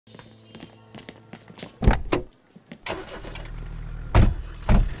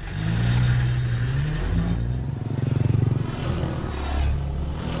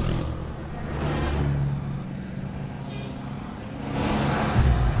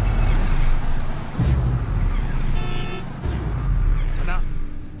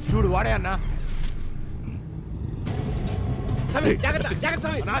వాడే అన్నా. జాగ్రత్త జాగ్రత్త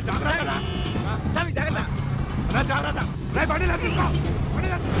జాగ్రత్త జాగ్రత్త బండి తీసుకో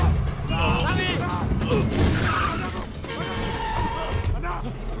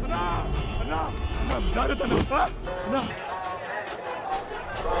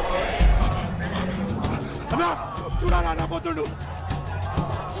అన్నా చూడాలా నా పోతుండు.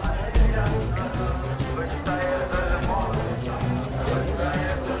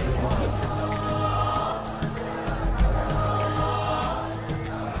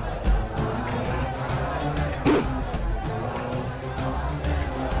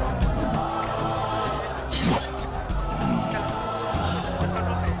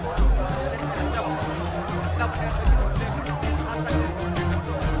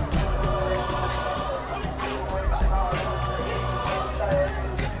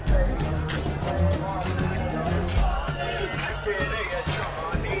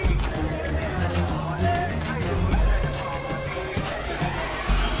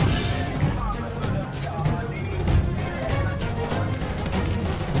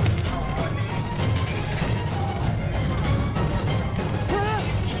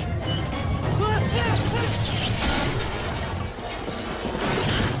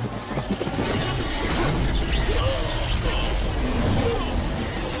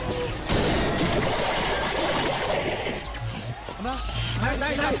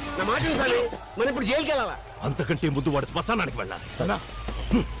 అంతకంటే ముందు వాడు శ్మశానానికి వెళ్ళాలి.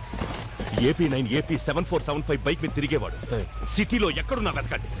 AP9 AP7475 బైక్ మీద తిరిగేవాడు. సిటీలో ఎక్కడున్నా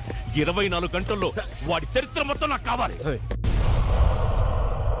వెతకండి. 24 గంటల్లో వాడి చరిత్ర మొత్తం నాకు కావాలి.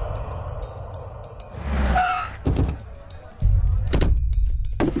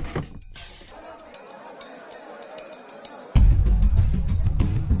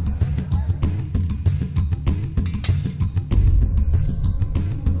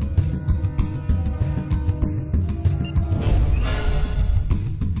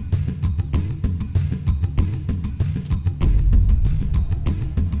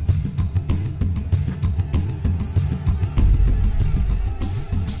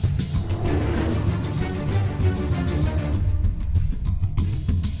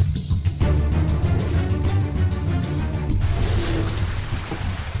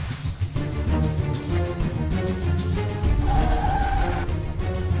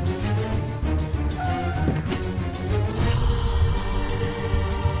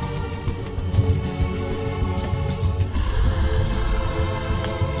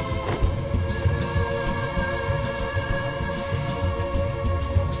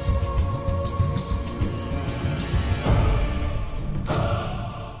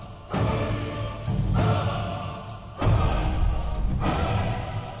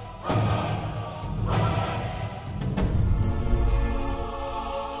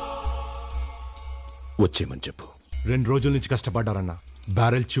 వచ్చేమని చెప్పు. 2 రోజుల నుంచి కష్టపడ్డారన్నా.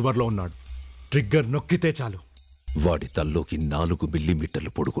 బ్యారెల్ చివర్లో ఉన్నాడు. ట్రిగ్గర్ నొక్కితే చాలు. వాడి తల్లోకి 4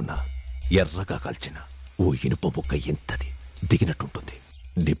 మిల్లీమీటర్లు పొడుగున్న ఎర్రగా కాల్చిన ఓ ఇనుప ముక్క ఎంతది దిగినట్టుంటుంది.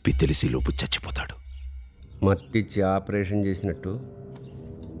 నిప్పి తెలిసిలోపు చచ్చిపోతాడు. మత్తిచ్చి ఆపరేషన్ చేసినట్టు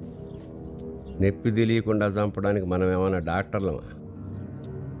నొప్పి తెలియకుండా చంపడానికి మనం ఏమన్నా డాక్టర్లమా?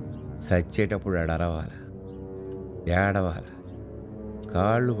 చచ్చేటప్పుడు ఎడరవాలా, ఏడవాలా,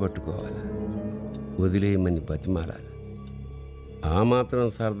 కాళ్ళు పట్టుకోవాలా, వదిలేయమని బతిమాలాలి. ఆ మాత్రం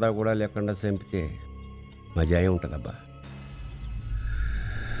సరదా కూడా లేకుండా చంపితే మజాయే ఉంటుందబ్బా.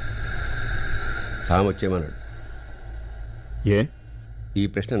 సామొచ్చేమన్నాడు. ఏ ఈ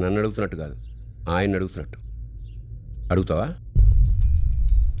ప్రశ్న నన్ను అడుగుతున్నట్టు కాదు, ఆయన అడుగుతున్నట్టు. అడుగుతావా?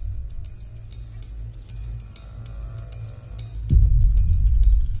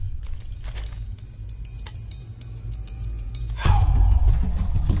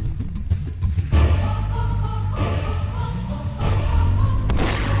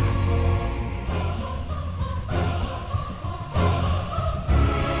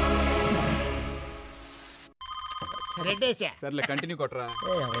 సర్లే కంటిన్యూ కొట్టరా.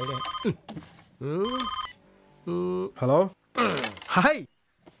 Hello, hi.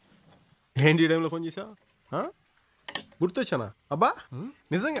 ఏంటి ఈ టైంలో ఫోన్ చేసావు? గుర్తొచ్చానా? అబ్బా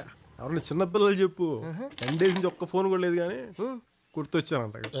నిజంగా ఎవరన్నా చిన్నపిల్లలు చెప్పు. 10 days నుంచి ఒక్క ఫోన్ కూడా లేదు కానీ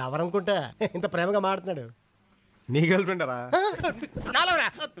గుర్తొచ్చానంట. లవర్ అనుకుంటా ఇంత ప్రేమగా మాడుతున్నాడు. నీ గర్ల్ ఫ్రెండరా?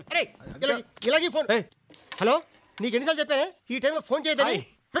 ఇలాగే ఫోన్. హలో, నీకు ఎన్నిసార్లు చెప్పానే ఈ టైంలో ఫోన్ చేయదని?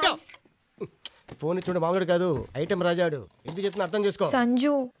 పెట్టావు ఫోన్ ఇచ్చుండే మామూలు కాదు, ఐటెం రాజాడు. ఎందుకు చెప్తున్నా అర్థం చేసుకో.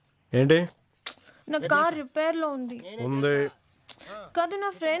 సంజు, ఏంటి? నా కార్ రిపేర్ లో ఉంది. ఉంది కాదు, నా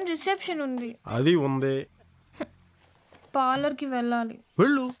ఫ్రెండ్ రిసెప్షన్ ఉంది. అది ఉంది. పార్లర్ కి వెళ్ళాలి.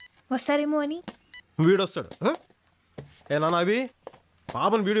 వెళ్ళు. వస్తారేమో అని. వీడొస్తాడు. ఏ నాన్న అవి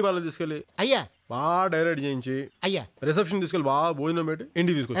పాపను బ్యూటీ పార్లర్ తీసుకెళ్ళి అయ్యా బాగా డైరెక్ట్ చేయించి అయ్యా రిసెప్షన్ తీసుకెళ్ళి బాగా భోజనం పెట్టి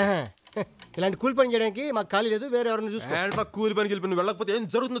ఇంటికి తీసుకొచ్చి ఇలాంటి కూలి పని చేయడానికి మాకు ఖాళీ లేదు, వేరే ఎవరైనా చూసుకో. కూలి పనికి వెళ్ళి నువ్వు వెళ్ళకపోతే ఏం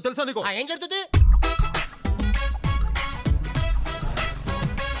జరుగుతుందో తెలుసా నీకు? ఏం జరుగుతుంది?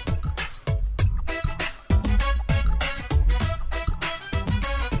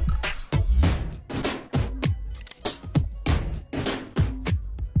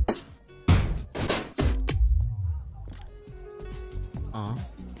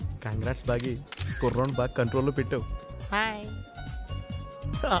 కంగ్రాట్స్ బాగి, కుర్రోని బాగా కంట్రోల్లో పెట్టావు.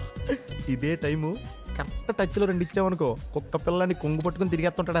 ఇదే టైము కరెక్ట్ టచ్లో 2 ఇచ్చావనుకో, కుక్క పిల్లని కొంగు పట్టుకుని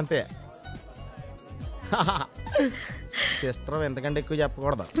తిరిగేస్తుంటాడు అంతే. సిస్టర్ ఎంతకంటే ఎక్కువ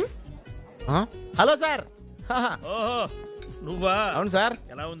చెప్పకూడదు. Hello sir. ఓహో నువ్వా? అవును సార్.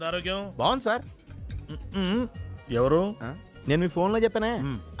 ఎలా ఉంది ఆరోగ్యం? బాగుంది సార్. ఎవరు? నేను మీ ఫోన్లో చెప్పానే,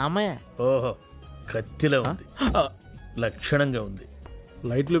 అమ్మాయి. ఓహో కత్తిలో ఉంది, లక్షణంగా ఉంది.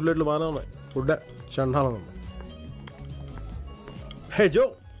 లైట్లు ప్లేట్లు బాగానే ఉన్నాయి, ఫుడ్ చండాలంగా ఉంది. హే జో.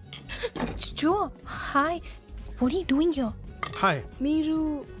 జో hi, what are you doing here? Hi. మీరు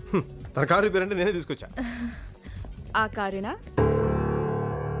తన కారు రిపేర్ అంటే నేనే తీసుకొచ్చా. ఆ కారేనా?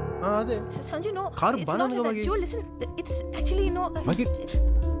 అదే సంజు నో, కారు బాగానే ఉంది కదా. జో listen, it's actually no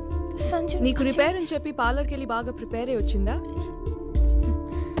Sanju. నీకు రిపేర్ అని చెప్పి పార్లర్కి వెళ్ళి బాగా ప్రిపేర్ అయ్యి వచ్చిందా?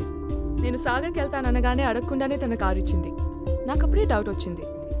 నేను సాగర్కి వెళ్తాననగానే అడగకుండానే తన కారు ఇచ్చింది. నాకు అప్పుడే డౌట్ వచ్చింది,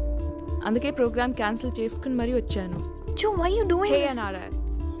 అందుకే ప్రోగ్రామ్ క్యాన్సిల్ చేసుకుని మరీ వచ్చాను. జో why you doing hey అనారా,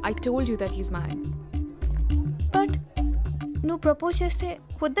 I told you that he's mine. But నువ్వు ప్రపోజ్ చేస్తే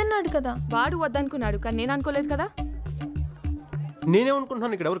వద్దన్నాడు కదా. వాడు వద్దనుకున్నాడు, కానీ నేను అనుకోలేదు కదా.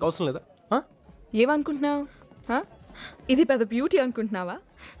 నేనేమనుకుంటున్నాను, ఇక్కడ ఎవరికి అవసరం లేదా? ఏమనుకుంటున్నావు? ఇది పెద్ద బ్యూటీ అనుకుంటున్నావా?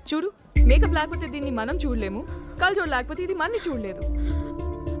 చూడు, మేకప్ లేకపోతే దీన్ని మనం చూడలేము, కళ్ళజోడు లేకపోతే ఇది మనని చూడలేదు.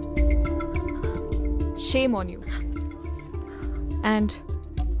 Shame on you and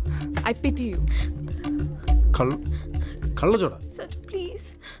I pity you. కళ్ళజోడ? Sanju please.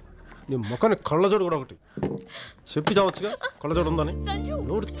 నీ ముఖాన్ని కళ్ళజోడు కూడా ఒకటి చెప్పి చావచ్చుగా, కళ్ళజోడు ఉందని.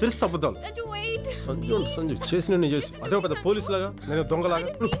 నోరు తెరిస్తే అబద్ధాలు. సంజు సంజు చేసి నేను చేసి అదే పెద్ద పోలీసు లాగా, నేను దొంగలాగా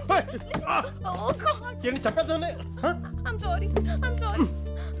ఏంటి చెప్పేద్దానే.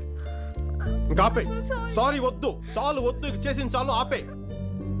 ఇంకా ఆపే. సారీ వద్దు, చాలు వద్దు, చేసింది చాలు, ఆపే.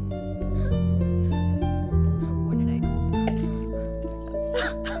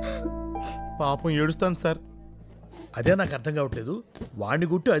 పాపం ఏడుస్తాను సార్. అదే నాకు అర్థం కావట్లేదు, వాడిని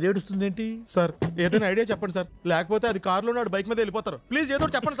గుట్టు అదే ఏడుస్తుంది ఏంటి? సార్ ఏదైనా ఐడియా చెప్పండి సార్, లేకపోతే అది కారులో నాడు బైక్ మీద వెళ్ళిపోతారు. ప్లీజ్ ఏదో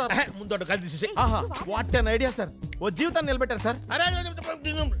చెప్పండి సార్. ముందు కాల్ తీసేసి. ఆహా వాట్ అన్ ఐడియా సార్, ఓ జీవితాన్ని నిలబెట్టారు సార్.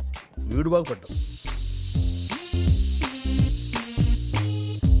 వీడు బాగుపడ్డా.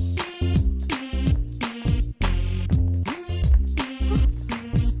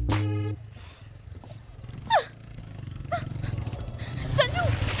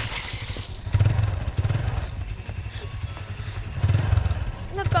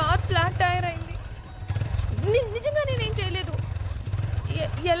 నా కార్ ఫ్లాట్ టైర్ అయింది. నిజంగా నేనేం చేయలేదు,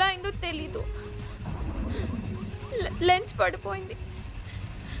 ఎలా అయిందో తెలీదు. లెన్స్ పడిపోయింది,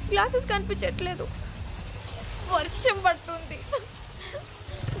 గ్లాసెస్ కనిపించట్లేదు, వర్షం పడుతుంది,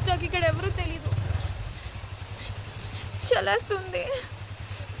 నాకు ఇక్కడ ఎవరూ తెలీదు, చలేస్తుంది.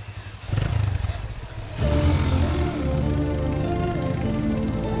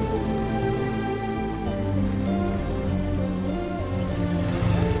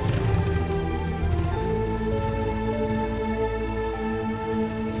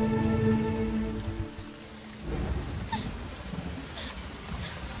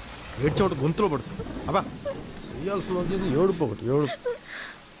 ఏడ్చోటి గొంతులో పడుతుంది. అబ్బా చేయాల్సిన వచ్చేసి ఏడుపు ఒకటి, ఏడుపు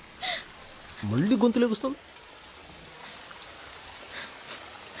మళ్ళీ గొంతులు ఎగుస్తుంది.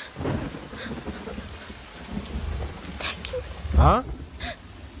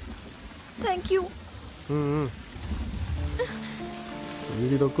 Thank you.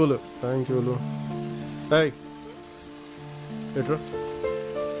 వీడి తక్కువలు థ్యాంక్ యూలు. ఎట్రా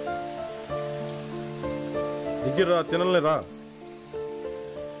దగ్గర తినలేరా?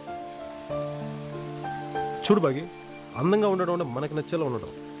 చూడు బాగి, అందంగా ఉండడం అంటే మనకి నచ్చేలా ఉండడం,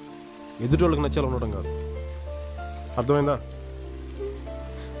 ఎదుటి వాళ్ళకి నచ్చేలా ఉండడం కాదు. అర్థమైందా?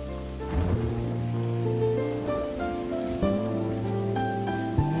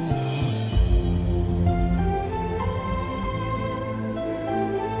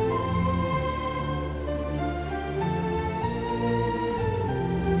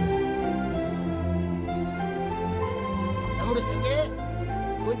 తమ్ముడు సంజయ్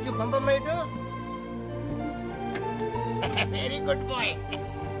కొంచెం పంపమ్మేటు. Very good bye.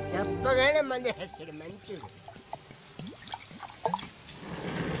 చెప్పగానే మంది హెస్తాడు, మంచిది.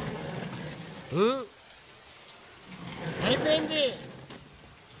 అయిపోయింది.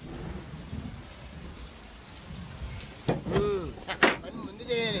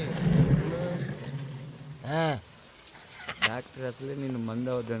 డాక్టర్ అసలే నిన్ను మందు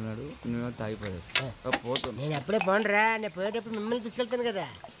అవద్దన్నాడు, నువ్వు తాగిపోయేస్తా పోతాను. నేను ఎప్పుడే పోనరా, నేను పోయేటప్పుడు మిమ్మల్ని తీసుకెళ్తాను కదా.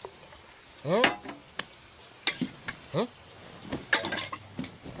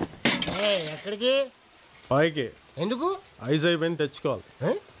 ఎక్కడికి? పైకి. ఎందుకు? ఐజ్ అయిపోయింది, తెచ్చుకోవాలి.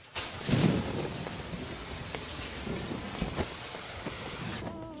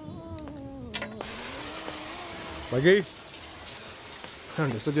 బగి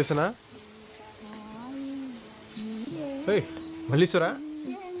డిస్టర్బ్ చేసానా? మళ్ళీశ్వరా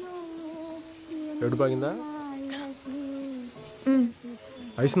ఎడు బాగిందా?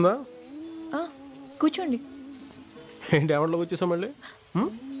 అయిసిందా? కూర్చోండి. ఏంటి ఎవరిలోకి వచ్చేసా మళ్ళీ?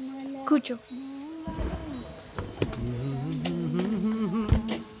 కూర్చో.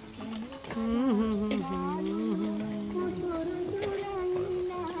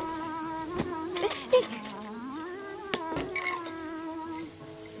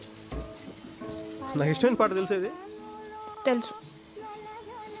 నాకు ఇష్టమైన పాట తెలిసేది? తెలుసు.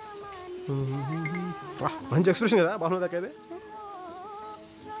 మంచి ఎక్స్ప్రెషన్ కదా బాగా దాకా.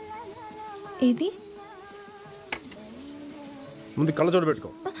 ఇది ముందు కళ్ళజోడు పెట్టుకో.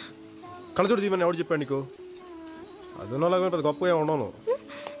 కళ్ళజోడు తీయమని ఎవరు చెప్పాడు నీకు? అదనలాగా పెద్ద గొప్పగా ఉండను.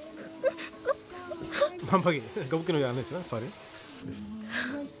 పంపకి గొప్పకి నువ్వు అనేసినా సారీ.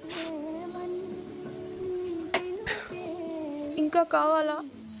 ఇంకా కావాలా?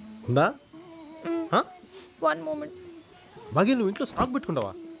 ఉందా? 1 moment. బాగా నువ్వు ఇంట్లో స్టాక్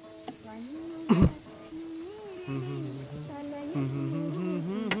పెట్టుకుంటావా?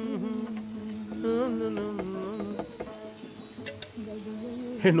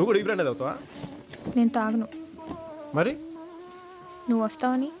 నువ్వు కూడా ఈ బ్రాండ్ అవుతావా? నేను తాగను. మరి నువ్వు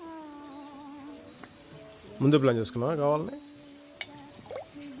వస్తావని ముందు ప్లాన్ చేసుకున్నావా కావాలని?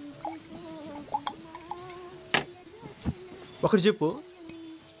 ఒకటి చెప్పు,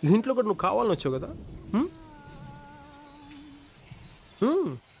 ఇంట్లో కూడా నువ్వు కావాలని వచ్చావు కదా?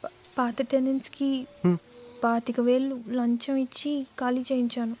 పాత టెనెంట్స్కి 25,000 లంచం ఇచ్చి ఖాళీ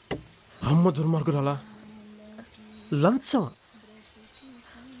చేయించాను. అమ్మ దుర్మార్గురాలా, లంచం?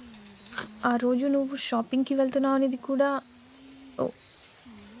 ఆ రోజు నువ్వు షాపింగ్కి వెళ్తున్నావు అనేది కూడా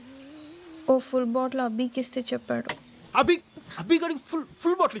ఓ ఫుల్ బాటిల్ అబ్బీకి ఇస్తే చెప్పాడు. అబ్బి గారికి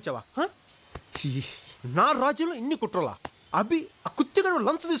ఫుల్ బాటిల్ ఇచ్చావా? నా రాజ్యంలో ఇన్ని కుట్రలా? అబ్బి ఆ కుత్తిగాడు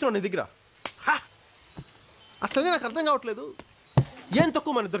లంచ్ తీసుకున్నాడు నీ దగ్గర? అసలే నాకు అర్థం కావట్లేదు. ఏం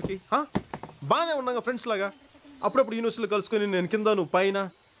తక్కువ మన ఇద్దరికి? బాగానే ఉన్నాగా ఫ్రెండ్స్ లాగా, అప్పుడప్పుడు యూనివర్సిటీలో కలుసుకొని నేను కింద నువ్వు పైన.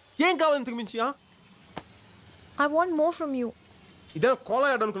 ఏం కావాలి ఇంతకు మించి? I want more from you. ఇదేనా కోలా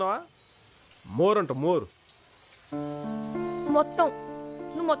యాడ్ అనుకున్నావా? మోర్ అంట మోర్. మొత్తం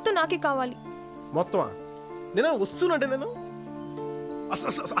నువ్వు మొత్తం నాకే కావాలి. మొత్తమా? నేనే వస్తువునంటే నేను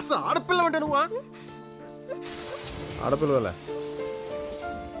అసలు ఆడపిల్ల అంటే నువ్వా? ఆడపిల్లలే.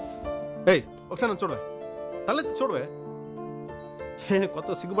 ఏయ్ ఒకసారి నన్ను చూడవే, తలెత్తి చూడవే. నేను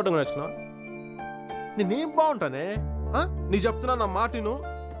కొత్త సిగ్గుపడ్డం నేర్చుకున్నావా? నేనేం బాగుంటానే? నీ చెప్తున్నా నా మాటిను.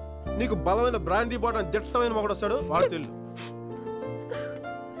 నీకు బలమైన బ్రాందీ బాటం దిట్టమైన మొగడు వస్తాడు, వాడు తెలు.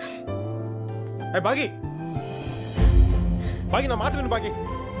 బాగి బాగి నా మాట విను. బాగి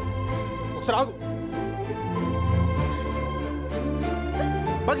ఒకసారి ఆగు.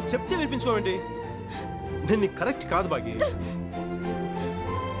 బాగి చెప్తే వినిపించుకోవేంటి? నేను నీకు కరెక్ట్ కాదు బాగి.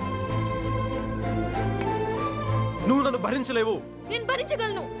 నువ్వు నన్ను భరించలేవు. నేను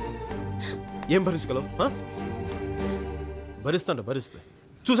భరించగలను. ఏం భరించగలవు? భరిస్తా.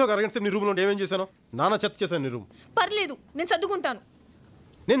 చూసావు అరగంట సేపు నీ రూమ్లో ఏమేం చేశాను? నానా చెత్త చేశాను నీ రూమ్. పర్లేదు, నేను సర్దుకుంటాను.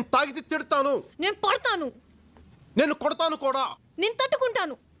 నేను తాగితే తిడతాను, నేను పడతాను, నేను కొడతాను కూడా. నేను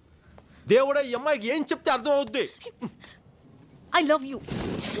తట్టుకుంటాను. దేవుడే ఈ అమ్మాయికి ఏం చెప్తే అర్థం అవుద్ది. I love you.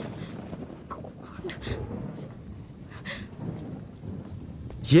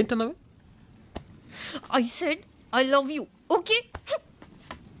 ఏంటన్నావే? I said I love you. Okay,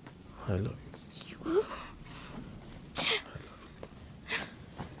 I love you.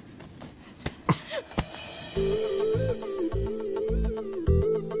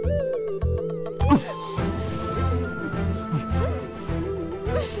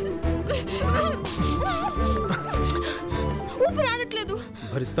 ఊపిరి ఆడట్లేదు.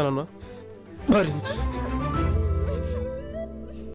 భరిస్తానన్నా? భరించు.